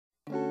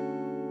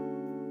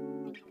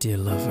Dear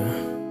lover,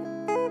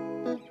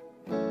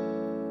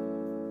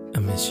 I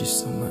miss you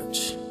so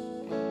much.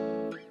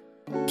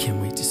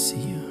 Can't wait to see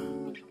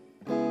you.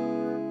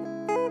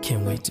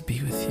 Can't wait to be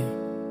with you.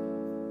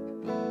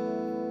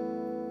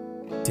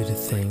 Do the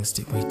things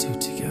that we do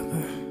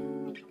together.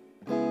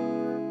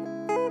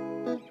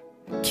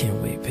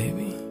 Can't wait,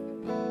 baby.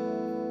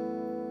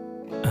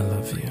 I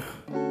love you.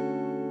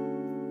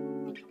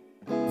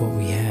 What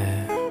we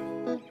have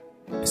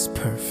is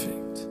perfect.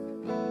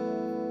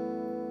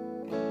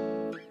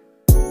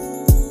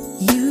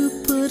 You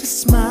put a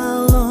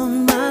smile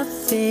on my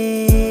face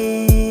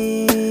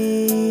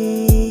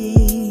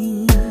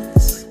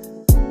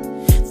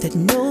that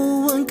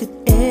no one could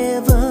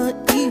ever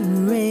erase.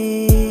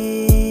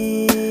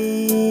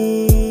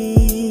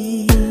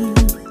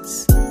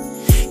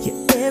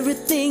 You're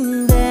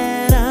everything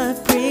that I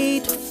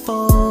prayed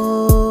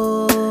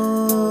for.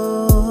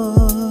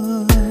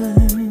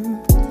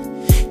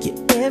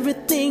 You're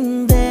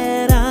everything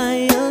that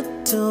I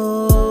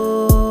adore.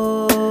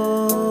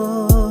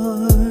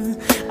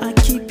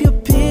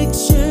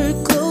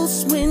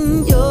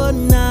 When you're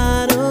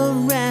not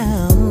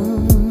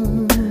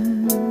around,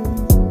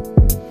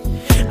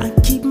 I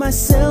keep my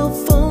cell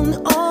phone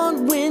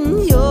on when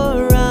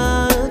you're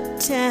out of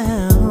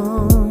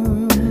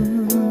town.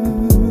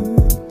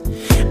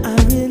 I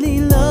really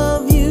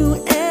love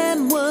you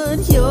and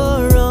what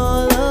you're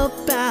all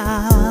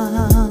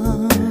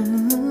about.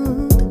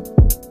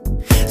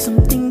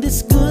 Something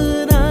this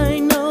good I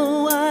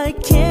know I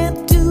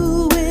can't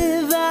do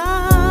without.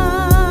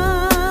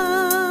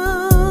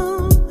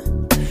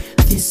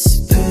 This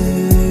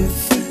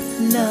perfect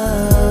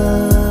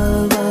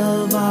love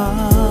of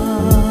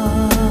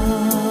ours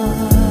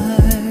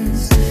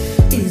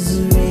is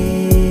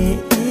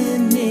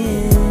written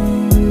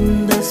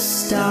in the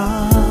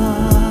stars.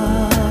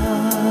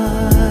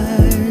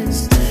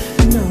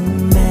 No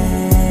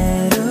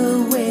matter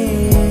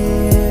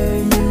where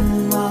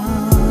you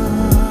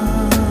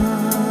are,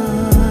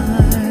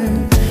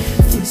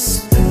 this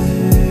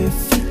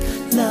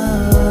perfect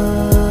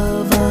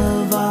love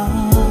of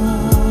ours.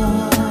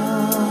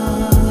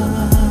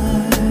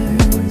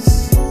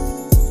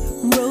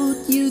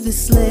 Wrote you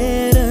this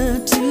letter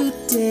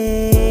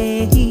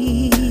today.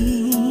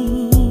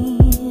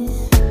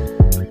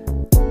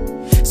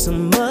 So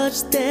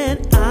much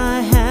that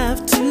I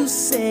have to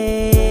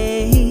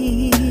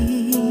say.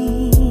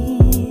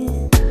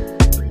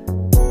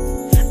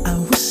 I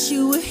wish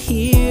you were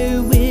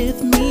here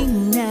with me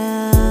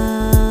now.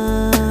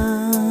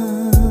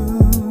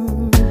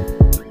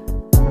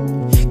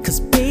 'Cause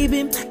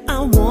baby, I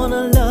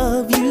wanna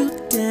love you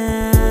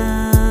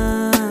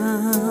down.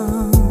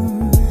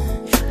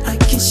 I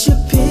kiss your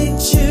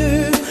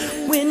picture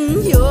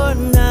when you're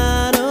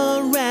not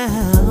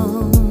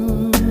around.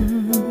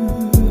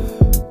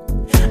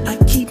 I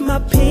keep my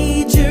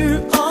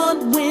pager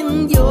on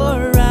when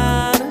you're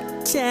out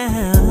of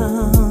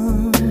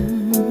town.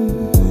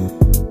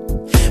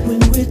 When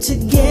we're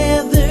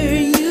together,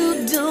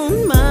 you don't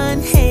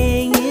mind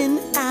hanging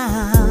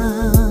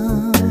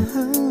out.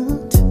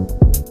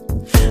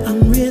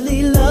 I'm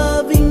really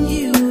loving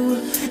you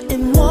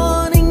and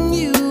wanting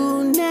you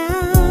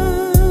now.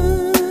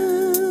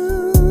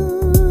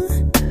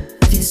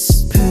 This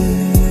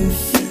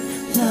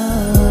perfect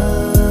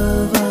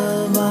love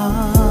of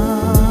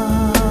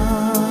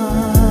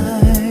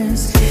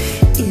ours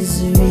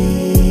is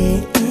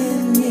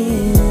written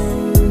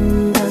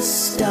in the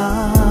stars.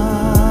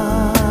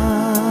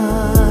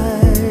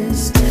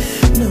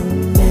 No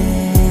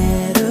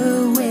matter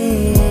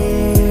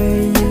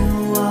where you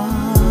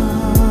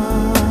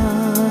are,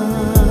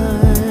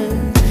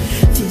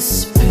 this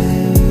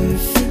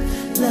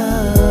perfect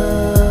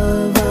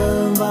love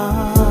of ours.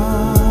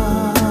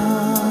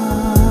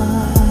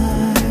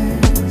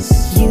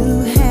 You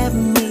have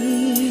me,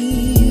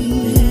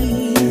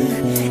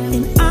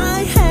 and I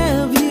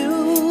have you,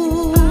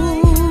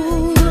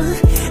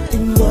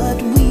 and what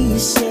we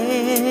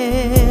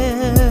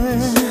share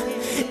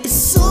is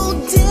so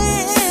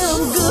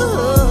damn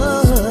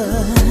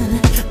good.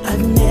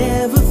 I've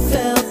never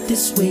felt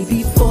this way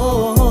before.